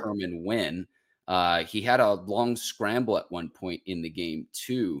 couldn't determine when. He had a long scramble at one point in the game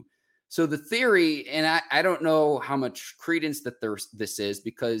too. So the theory, and I don't know how much credence that this is,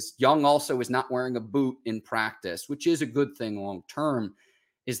 because Young also is not wearing a boot in practice, which is a good thing long term,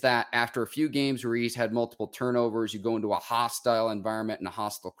 is that after a few games where he's had multiple turnovers, you go into a hostile environment and a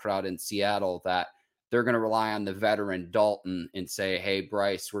hostile crowd in Seattle, that they're going to rely on the veteran Dalton and say, hey,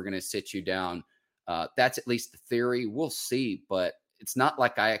 Bryce, we're going to sit you down. That's at least the theory. We'll see, but it's not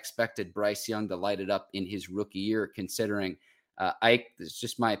like I expected Bryce Young to light it up in his rookie year, considering it's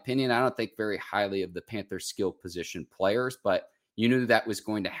just my opinion. I don't think very highly of the Panthers skill position players, but you knew that was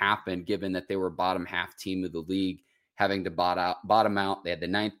going to happen given that they were bottom half team of the league, having to bottom out. They had the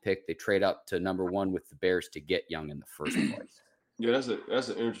 9th pick. They trade up to number 1 with the Bears to get Young in the first place. Yeah, that's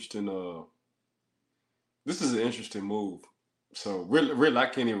an interesting. This is an interesting move. So really, I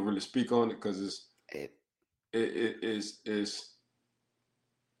can't even really speak on it because it is.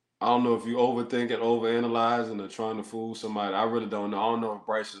 I don't know if you overthink it, overanalyze, and are trying to fool somebody. I really don't know. I don't know if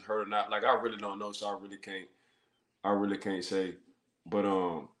Bryce is hurt or not. Like, I really don't know, so I really can't say. But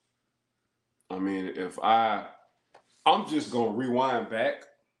I mean, if I'm just gonna rewind back.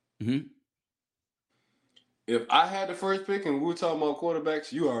 Mm-hmm. If I had the first pick and we were talking about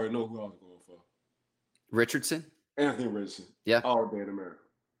quarterbacks, you already know who I was going for. Richardson? Anthony Richardson. Yeah. All day in America.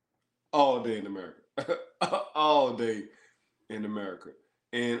 All day in America. All day in America.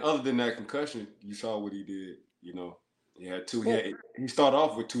 And other than that concussion, you saw what he did. You know, he had 2. He started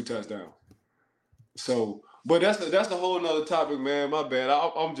off with 2 touchdowns. So, but that's a whole nother topic, man. My bad.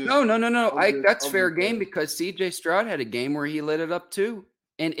 I'm just no. That's fair game, because CJ Stroud had a game where he lit it up too,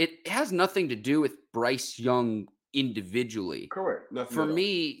 and it has nothing to do with Bryce Young individually. Correct. Nothing for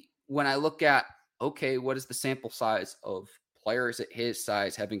me, when I look at, okay, what is the sample size of players at his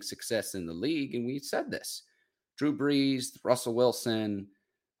size having success in the league? And we said this: Drew Brees, Russell Wilson.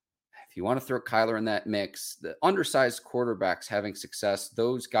 If you want to throw Kyler in that mix, the undersized quarterbacks having success,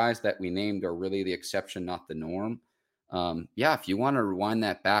 those guys that we named are really the exception, not the norm. If you want to rewind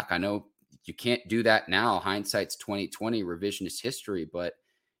that back, I know you can't do that now. Hindsight's 2020, revisionist history, but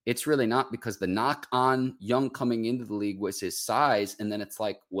it's really not, because the knock on Young coming into the league was his size. And then it's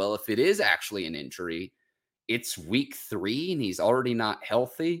like, well, if it is actually an injury, it's week 3 and he's already not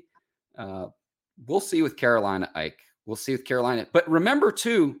healthy. We'll see with Carolina, Ike. We'll see with Carolina. But remember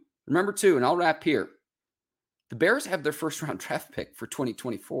too, and I'll wrap here, the Bears have their first round draft pick for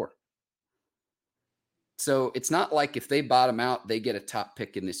 2024. So it's not like if they bottom out, they get a top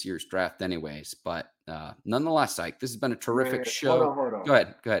pick in this year's draft anyways. But nonetheless, Ike, this has been a terrific show. Hold on. Go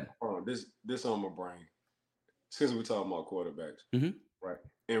ahead. Hold on. This on my brain. Since we're talking about quarterbacks. Mm-hmm. Right.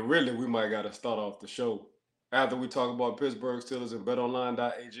 And really, we might got to start off the show after we talk about Pittsburgh Steelers and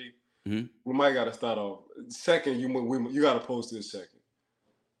betonline.ag. Mm-hmm. We might got to start off. Second, you got to post this second.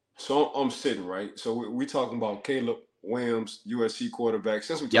 So I'm sitting, right? So we talking about Caleb Williams, USC quarterback,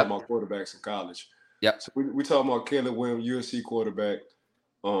 since we talking about quarterbacks in college. Yep. So we talking about Caleb Williams, USC quarterback.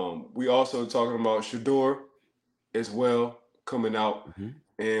 We also talking about Shador as well coming out. Mm-hmm.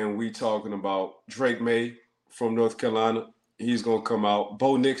 And we talking about Drake May from North Carolina. He's going to come out.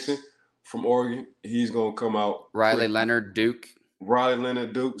 Bo Nixon from Oregon. He's going to come out. Riley Leonard, Duke.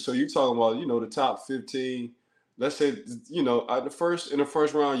 So you talking about, the top 15. Let's say, in the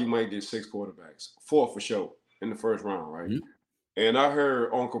first round, you might get 6 quarterbacks, 4 for sure in the first round, right? Mm-hmm. And I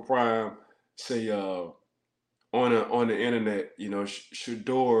heard Uncle Prime say on the internet,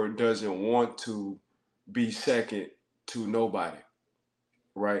 Shador doesn't want to be second to nobody,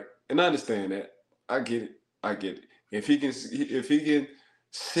 right? And I understand that. I get it. I get it. If he can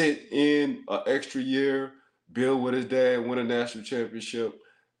sit in an extra year, build with his dad, win a national championship,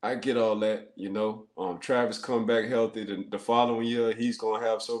 I get all that. Travis come back healthy the following year. He's gonna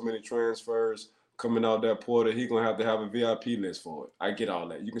have so many transfers coming out that portal. He's gonna have a VIP list for it. I get all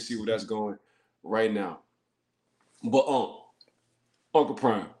that. You can see where that's going right now. But Uncle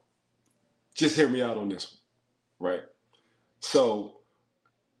Prime, just hear me out on this one, right? So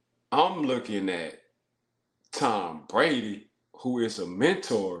I'm looking at Tom Brady, who is a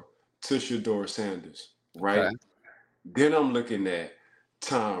mentor to Shador Sanders, right? Okay. Then I'm looking at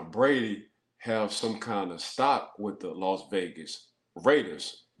Tom Brady have some kind of stock with the Las Vegas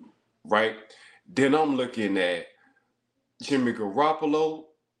Raiders, right? Then I'm looking at Jimmy Garoppolo.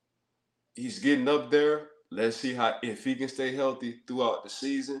 He's getting up there. Let's see if he can stay healthy throughout the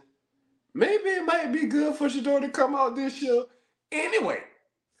season. Maybe it might be good for Shador to come out this year. Anyway,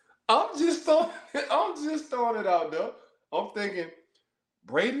 I'm just throwing it out there. I'm thinking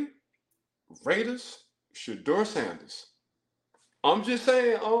Brady, Raiders, Shador Sanders. I'm just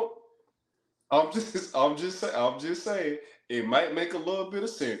saying. I'm just saying. It might make a little bit of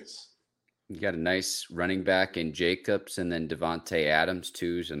sense. You got a nice running back in Jacobs, and then Devontae Adams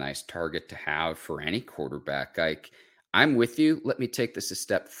too is a nice target to have for any quarterback. I'm with you. Let me take this a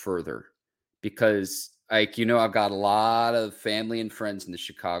step further because, I've got a lot of family and friends in the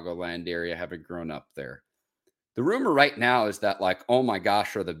Chicagoland area, having grown up there. The rumor right now is that, oh my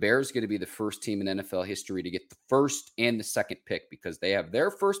gosh, are the Bears going to be the first team in NFL history to get the first and the second pick because they have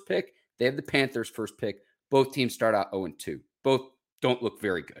their first pick, they have the Panthers' first pick. Both teams start out 0-2. Both don't look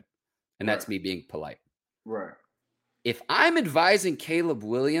very good. And that's me being polite. Right. If I'm advising Caleb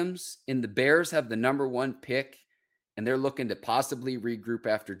Williams and the Bears have the number one pick and they're looking to possibly regroup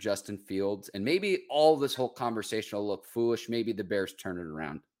after Justin Fields, and maybe all this whole conversation will look foolish. Maybe the Bears turn it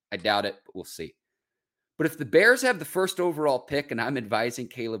around. I doubt it, but we'll see. But if the Bears have the first overall pick and I'm advising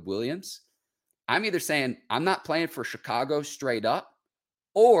Caleb Williams, I'm either saying I'm not playing for Chicago straight up,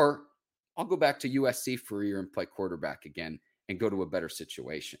 or I'll go back to USC for a year and play quarterback again and go to a better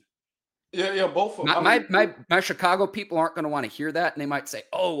situation. Yeah, both of them. My Chicago people aren't going to want to hear that, and they might say,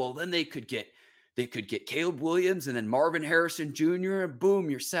 "Oh, well, then they could get Caleb Williams and then Marvin Harrison Jr. and boom,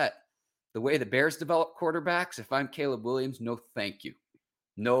 you're set." The way the Bears develop quarterbacks, if I'm Caleb Williams, no, thank you,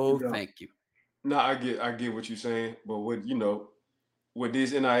 thank you. No, I get what you're saying, but with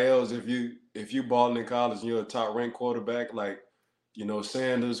these NILs, if you balling in college and you're a top ranked quarterback like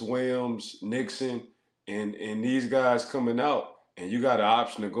Sanders, Williams, Nixon, and these guys coming out, and you got an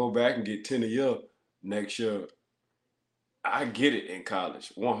option to go back and get 10 a year next year, I get it in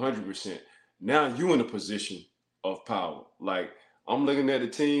college, 100%. Now you in a position of power. Like I'm looking at the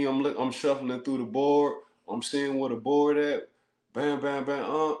team, I'm shuffling through the board, I'm seeing where the board at. Bam, bam, bam.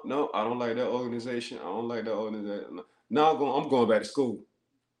 No, I don't like that organization. I don't like that organization. Now I'm going back to school.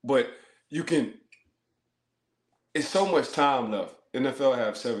 But it's so much time left. NFL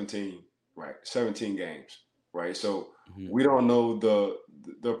have 17, right? 17 games, right? So we don't know the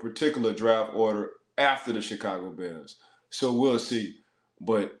particular draft order after the Chicago Bears. So we'll see.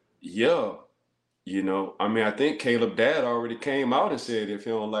 But yeah, I think Caleb Dad already came out and said if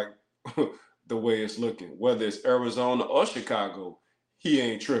he don't like the way it's looking, whether it's Arizona or Chicago, he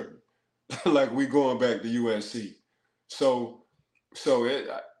ain't tripping. Like we going back to USC. So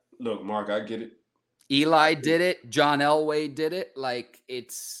look, Mark, I get it. Eli did it. John Elway did it.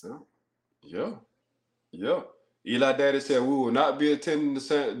 Yeah. Eli Daddy said we will not be attending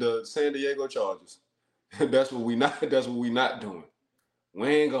the San Diego Chargers. That's what we not doing. We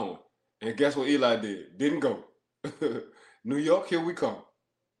ain't going. And guess what Eli did? Didn't go. New York, here we come.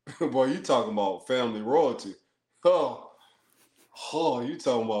 Boy, you talking about family royalty. Oh, you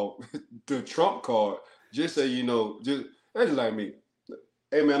talking about the Trump card. Just say, that's like me.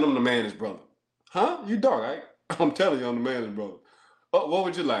 Hey, man, I'm the man's brother. Huh? You dark, right? I'm telling you, I'm the man's brother. Oh, what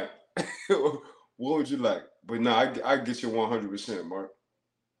would you like? What would you like? But no, I get you 100%, Mark.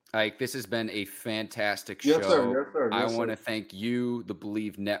 Ike, this has been a fantastic show. Yes, sir. I want to thank you, the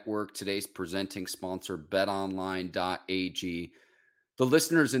Believe Network, today's presenting sponsor, betonline.ag. The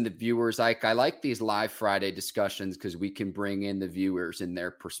listeners and the viewers, Ike, I like these live Friday discussions because we can bring in the viewers and their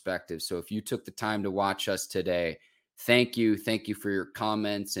perspective. So if you took the time to watch us today, thank you. Thank you for your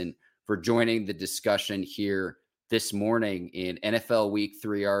comments and for joining the discussion here this morning in NFL Week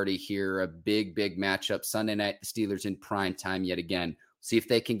 3 already here. A big matchup Sunday night. The Steelers in prime time yet again. See if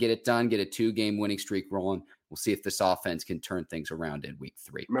they can get it done, get a 2-game winning streak rolling. we'll see if this offense can turn things around in week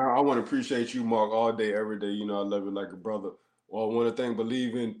 3. Man, I want to appreciate you, Mark, all day, every day. I love you like a brother. Well, I want to thank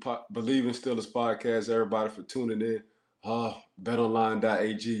Believe in Steelers podcast, everybody, for tuning in.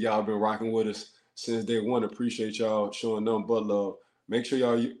 BetOnline.ag, y'all been rocking with us since day one. Appreciate y'all showing nothing but love. Make sure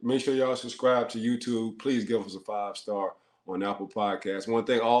y'all subscribe to YouTube. Please give us a 5-star on Apple Podcasts. I want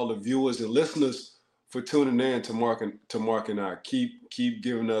to thank all the viewers and listeners for tuning in to Mark and I. Keep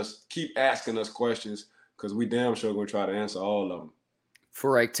asking us questions, because we damn sure gonna try to answer all of them.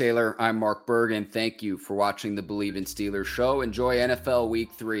 For Ike Taylor, I'm Mark Bergen. Thank you for watching the Believe in Steelers show. Enjoy NFL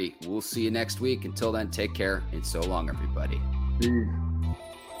Week 3. We'll see you next week. Until then, take care, and so long, everybody. Peace.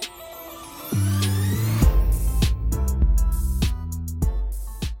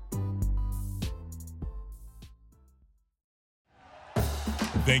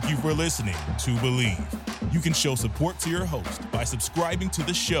 Thank you for listening to Believe. You can show support to your host by subscribing to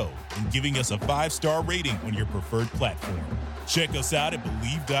the show and giving us a 5-star rating on your preferred platform. Check us out at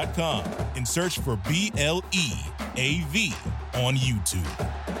Believe.com and search for BLEAV on YouTube.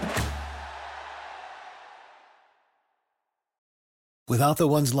 Without the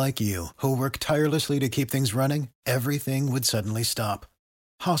ones like you, who work tirelessly to keep things running, everything would suddenly stop.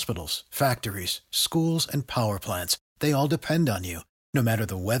 Hospitals, factories, schools, and power plants, they all depend on you. No matter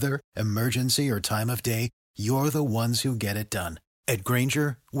the weather, emergency, or time of day, you're the ones who get it done. At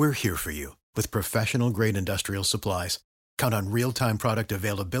Grainger, we're here for you with professional-grade industrial supplies. Count on real-time product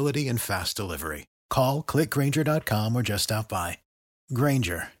availability and fast delivery. Call, click Grainger.com, or just stop by.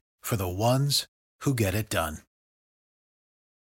 Grainger, for the ones who get it done.